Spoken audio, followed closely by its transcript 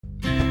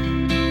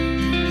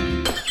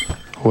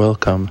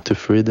Welcome to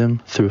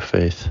Freedom Through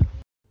Faith.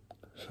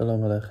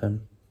 Shalom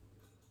Aleichem.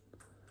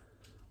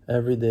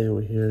 Every day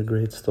we hear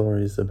great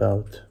stories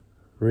about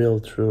real,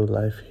 true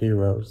life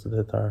heroes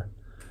that are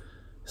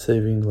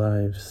saving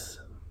lives,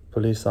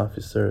 police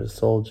officers,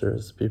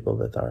 soldiers, people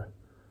that are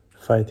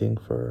fighting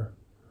for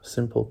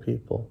simple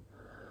people,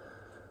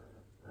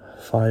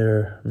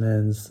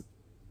 firemen,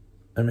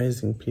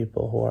 amazing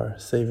people who are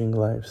saving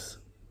lives.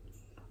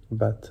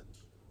 But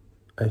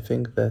I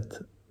think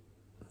that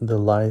the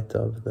light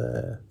of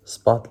the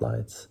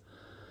spotlights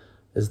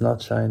is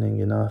not shining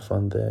enough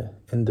on the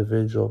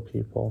individual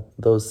people,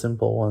 those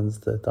simple ones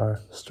that are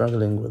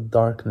struggling with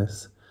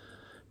darkness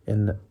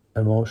in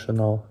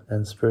emotional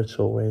and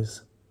spiritual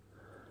ways.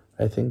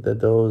 I think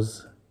that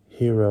those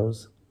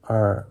heroes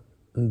are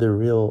the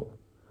real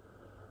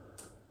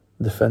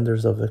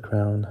defenders of the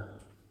crown.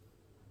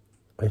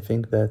 I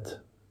think that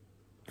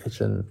each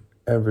and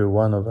every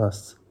one of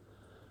us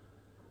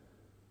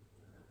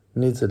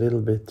needs a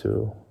little bit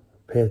to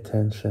pay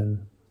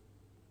attention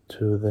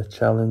to the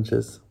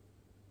challenges,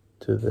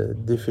 to the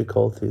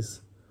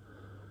difficulties,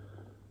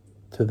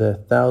 to the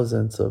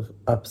thousands of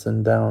ups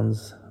and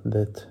downs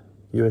that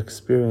you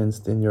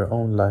experienced in your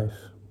own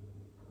life.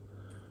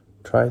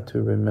 Try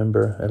to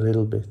remember a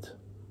little bit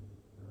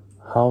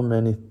how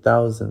many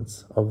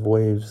thousands of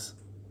waves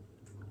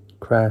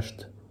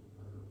crashed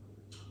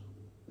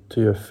to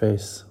your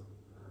face,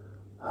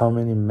 how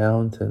many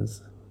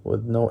mountains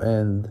with no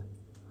end,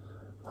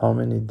 how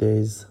many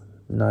days,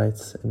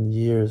 nights, and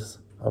years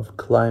of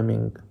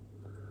climbing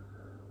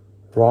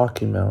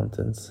rocky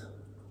mountains,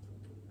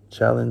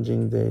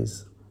 challenging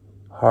days,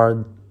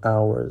 hard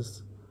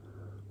hours,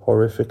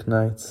 horrific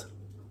nights,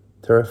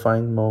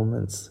 terrifying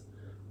moments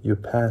you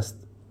passed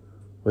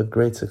with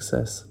great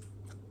success.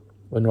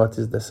 And what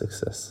is the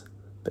success?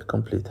 The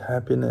complete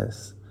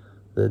happiness,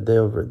 the day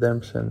of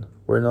redemption.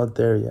 We're not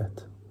there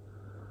yet.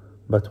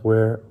 But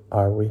where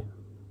are we?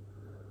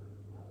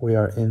 We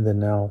are in the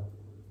now,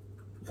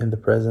 in the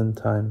present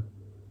time.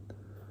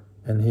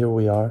 And here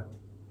we are,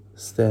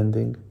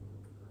 standing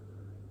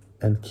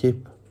and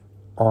keep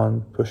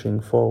on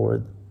pushing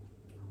forward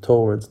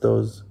towards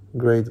those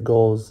great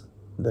goals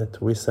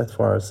that we set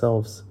for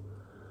ourselves.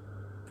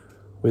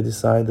 We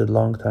decided a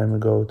long time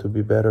ago to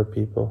be better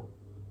people,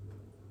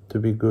 to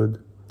be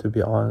good, to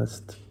be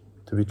honest,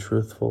 to be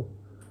truthful,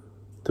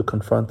 to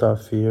confront our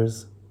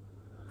fears,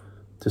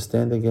 to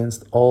stand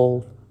against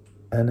all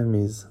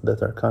enemies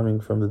that are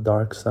coming from the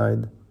dark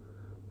side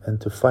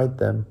and to fight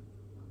them.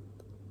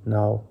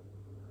 Now,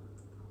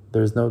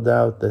 there's no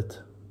doubt that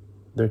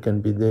there can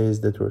be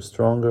days that we're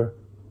stronger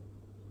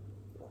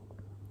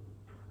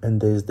and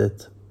days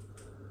that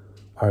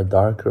are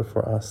darker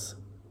for us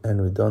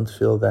and we don't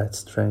feel that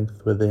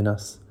strength within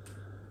us.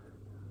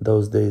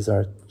 Those days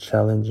are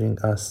challenging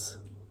us,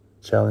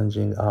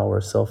 challenging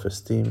our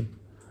self-esteem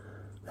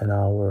and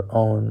our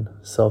own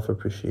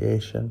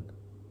self-appreciation.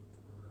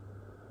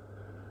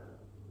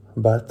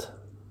 But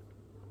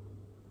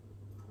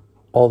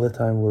all the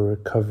time we're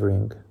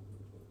recovering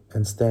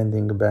and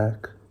standing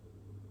back,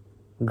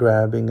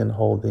 grabbing and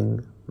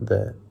holding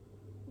the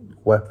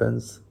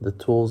weapons, the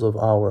tools of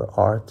our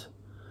art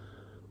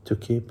to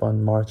keep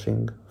on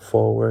marching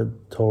forward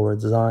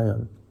towards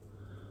Zion,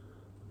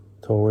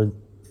 toward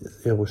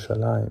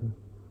Yerushalayim,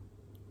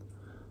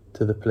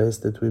 to the place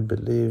that we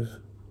believe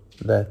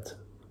that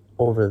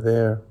over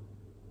there,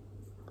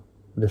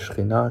 the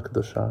Shekhinah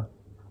Kedosha,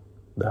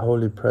 the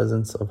holy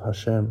presence of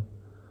Hashem,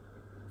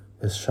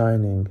 is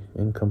shining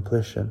in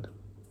completion.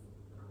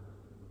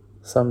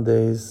 Some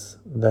days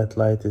that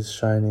light is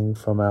shining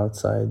from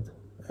outside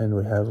and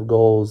we have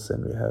goals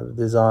and we have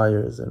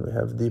desires and we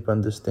have deep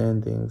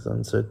understandings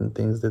on certain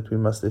things that we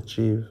must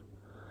achieve.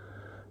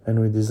 And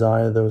we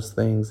desire those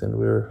things and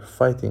we're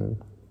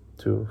fighting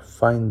to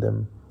find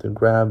them, to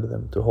grab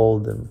them, to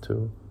hold them,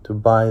 to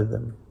buy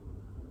them,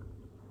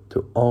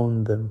 to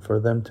own them, for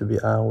them to be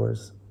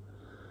ours.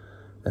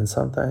 And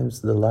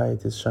sometimes the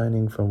light is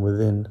shining from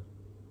within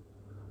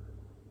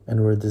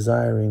and we're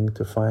desiring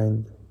to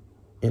find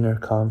inner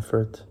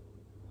comfort,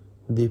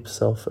 deep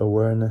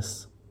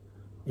self-awareness,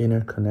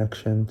 inner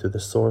connection to the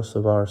source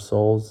of our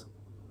souls.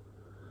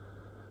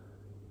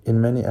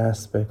 In many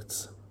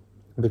aspects,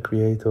 the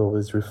Creator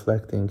is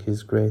reflecting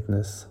His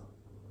greatness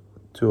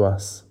to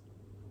us,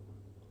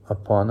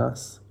 upon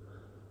us,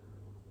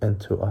 and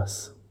to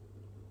us,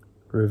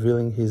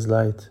 revealing His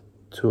light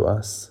to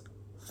us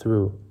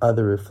through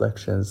other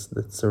reflections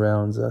that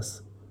surrounds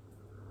us,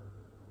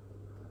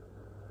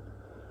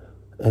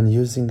 and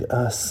using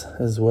us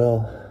as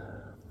well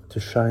to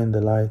shine the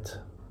light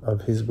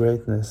of His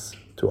greatness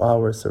to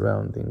our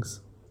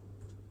surroundings.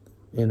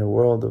 In a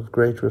world of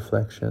great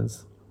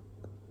reflections,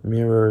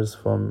 mirrors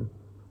from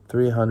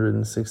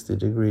 360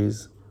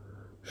 degrees,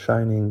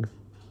 shining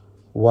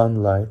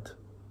one light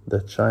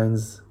that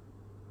shines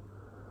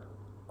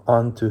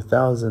onto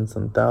thousands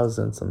and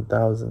thousands and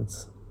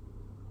thousands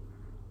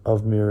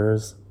of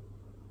mirrors,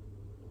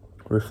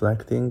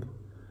 reflecting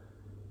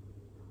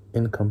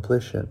in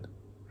completion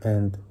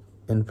and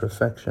in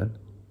perfection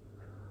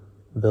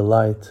the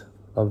light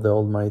of the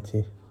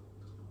Almighty.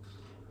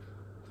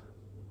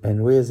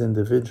 And we as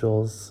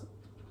individuals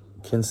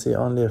can see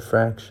only a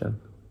fraction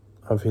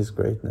of His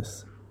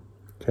greatness,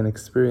 can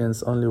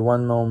experience only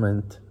one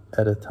moment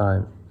at a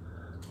time,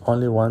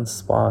 only one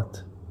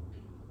spot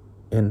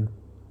in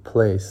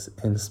place,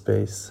 in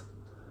space.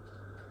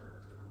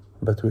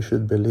 But we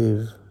should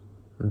believe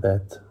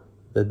that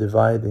the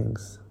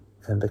dividings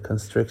and the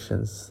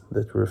constrictions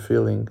that we're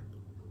feeling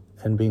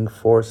and being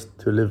forced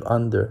to live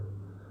under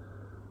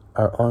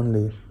are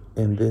only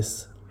in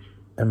this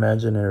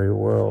imaginary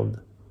world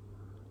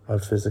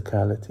of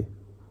physicality,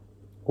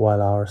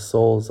 while our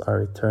souls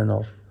are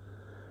eternal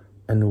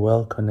and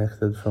well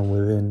connected from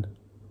within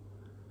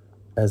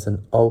as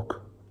an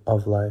oak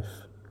of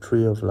life,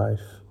 tree of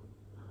life,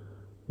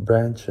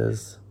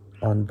 branches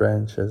on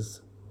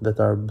branches that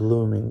are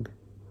blooming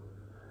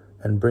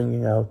and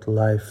bringing out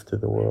life to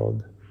the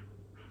world.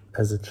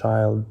 As a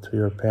child to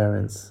your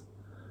parents,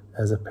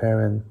 as a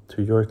parent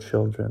to your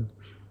children,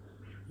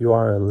 you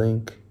are a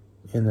link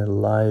in a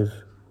live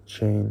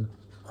chain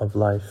of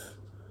life,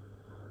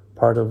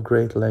 part of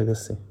great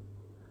legacy,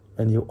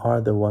 and you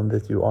are the one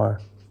that you are.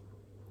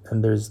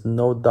 And there's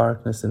no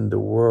darkness in the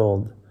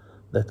world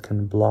that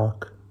can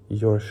block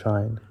your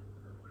shine,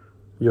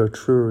 your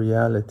true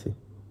reality,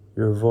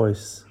 your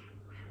voice.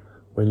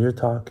 When you're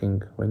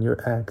talking, when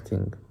you're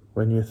acting,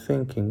 when you're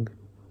thinking,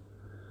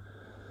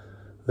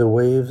 the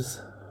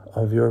waves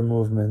of your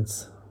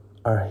movements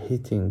are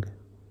hitting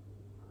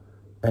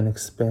and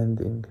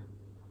expanding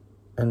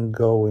and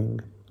going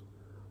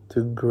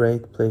to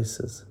great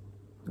places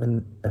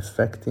and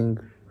affecting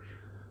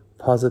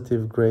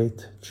positive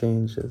great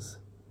changes,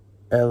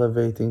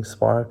 elevating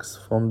sparks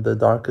from the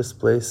darkest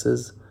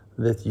places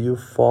that you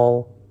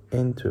fall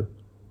into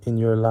in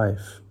your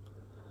life.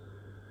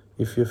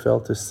 If you fell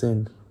to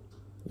sin,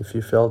 if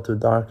you fell to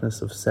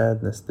darkness of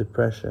sadness,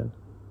 depression,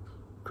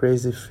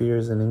 crazy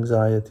fears and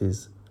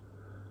anxieties,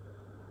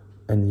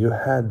 and you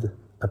had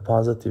a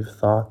positive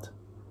thought,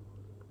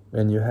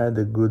 and you had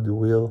a good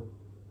will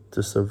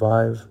to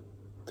survive,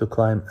 to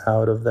climb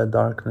out of that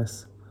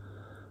darkness,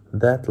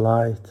 that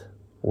light,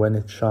 when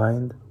it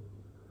shined,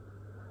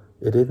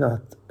 it did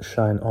not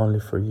shine only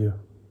for you.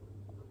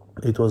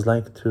 It was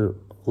like to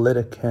lit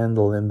a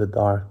candle in the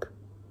dark.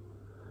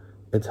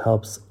 It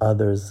helps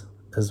others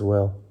as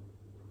well.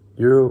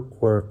 You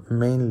were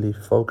mainly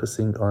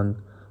focusing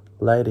on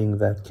lighting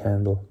that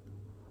candle,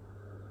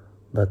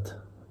 but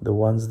the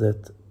ones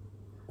that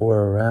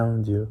were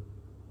around you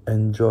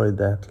enjoyed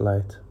that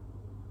light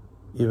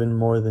even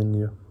more than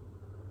you.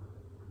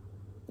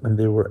 And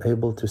they were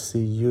able to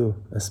see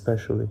you,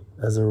 especially,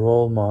 as a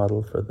role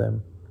model for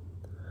them.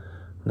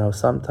 Now,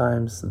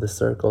 sometimes the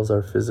circles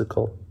are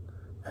physical,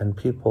 and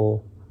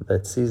people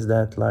that sees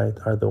that light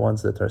are the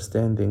ones that are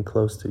standing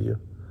close to you.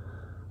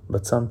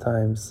 But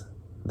sometimes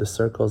the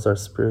circles are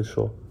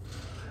spiritual,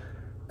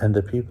 and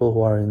the people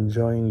who are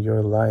enjoying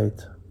your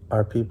light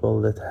are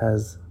people that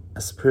has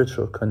a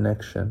spiritual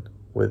connection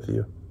with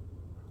you,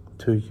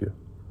 to you,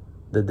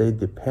 that they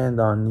depend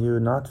on you,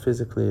 not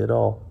physically at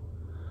all,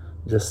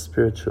 just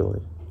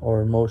spiritually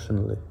or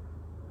emotionally.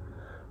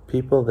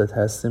 People that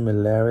has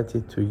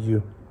similarity to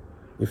you.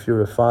 If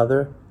you're a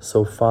father,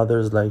 so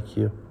fathers like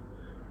you.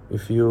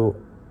 If you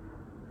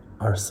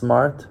are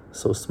smart,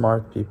 so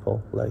smart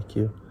people like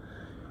you.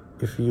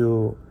 If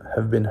you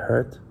have been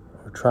hurt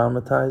or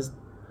traumatized,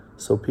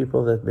 so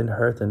people that have been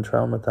hurt and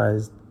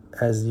traumatized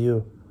as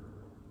you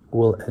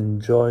will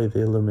enjoy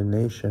the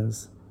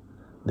illuminations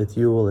that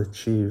you will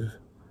achieve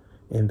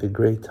in the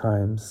great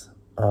times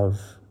of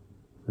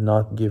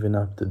not giving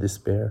up to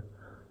despair,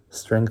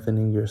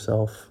 strengthening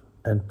yourself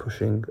and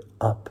pushing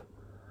up,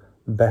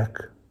 back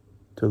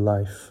to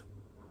life.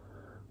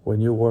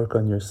 When you work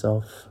on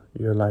yourself,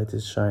 your light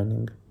is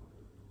shining.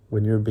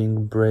 When you're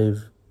being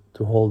brave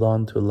to hold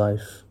on to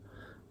life,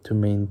 to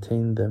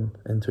maintain them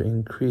and to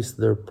increase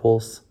their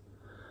pulse,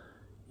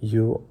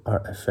 you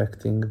are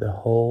affecting the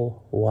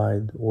whole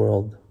wide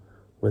world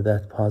with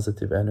that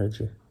positive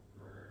energy,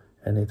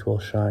 and it will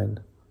shine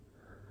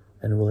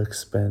and will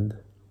expand,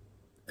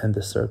 and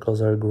the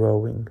circles are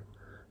growing,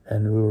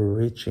 and we were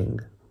reaching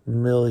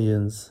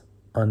millions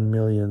on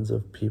millions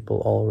of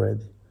people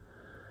already,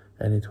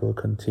 and it will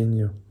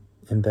continue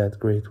in that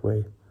great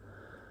way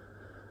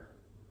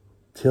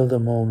till the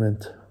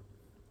moment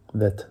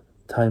that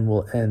time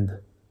will end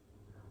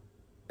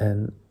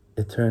and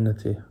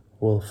eternity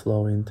will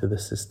flow into the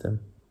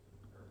system,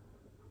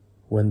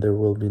 when there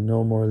will be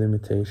no more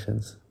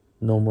limitations,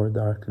 no more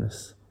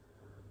darkness.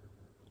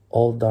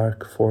 All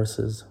dark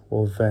forces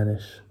will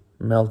vanish,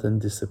 melt and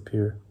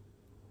disappear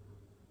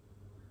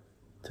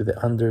to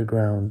the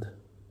underground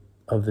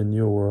of the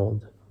new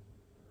world,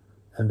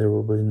 and there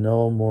will be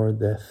no more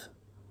death,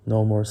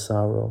 no more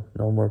sorrow,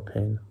 no more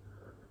pain.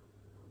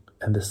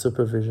 And the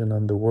supervision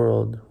on the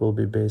world will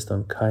be based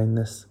on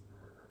kindness,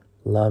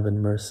 love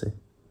and mercy,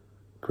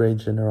 great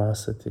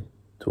generosity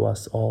to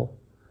us all.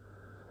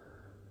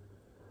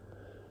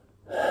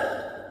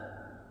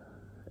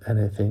 And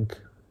I think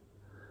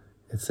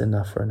it's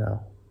enough for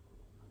now.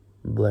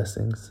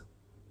 Blessings.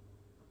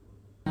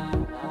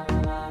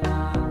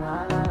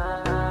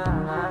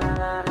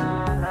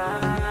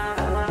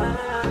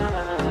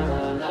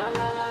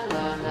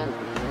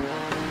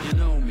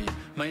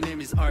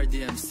 is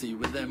RDMC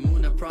with their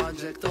Muna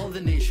project. All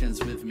the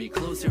nations with me.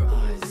 Close your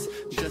eyes,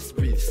 just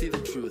breathe, see the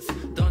truth.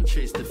 Don't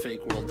chase the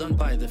fake world, don't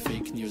buy the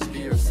fake news. Be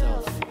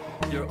yourself,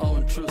 your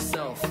own true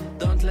self.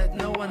 Don't let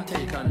no one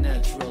take our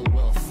natural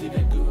wealth.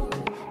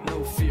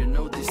 No fear,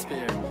 no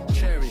despair.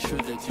 Cherish who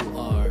that you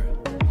are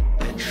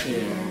and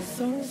share.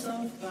 Source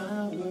of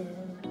power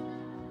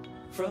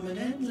from an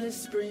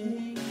endless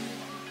spring.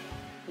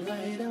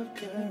 Light of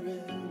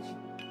courage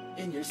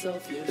in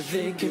yourself.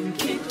 They can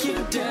kick you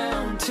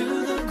down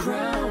to the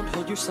ground.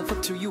 Hold yourself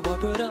up to you are,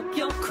 put up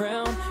your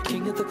crown.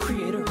 King of the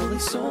creator, holy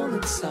soul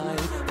inside.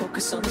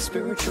 Focus on the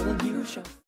spiritual and you shall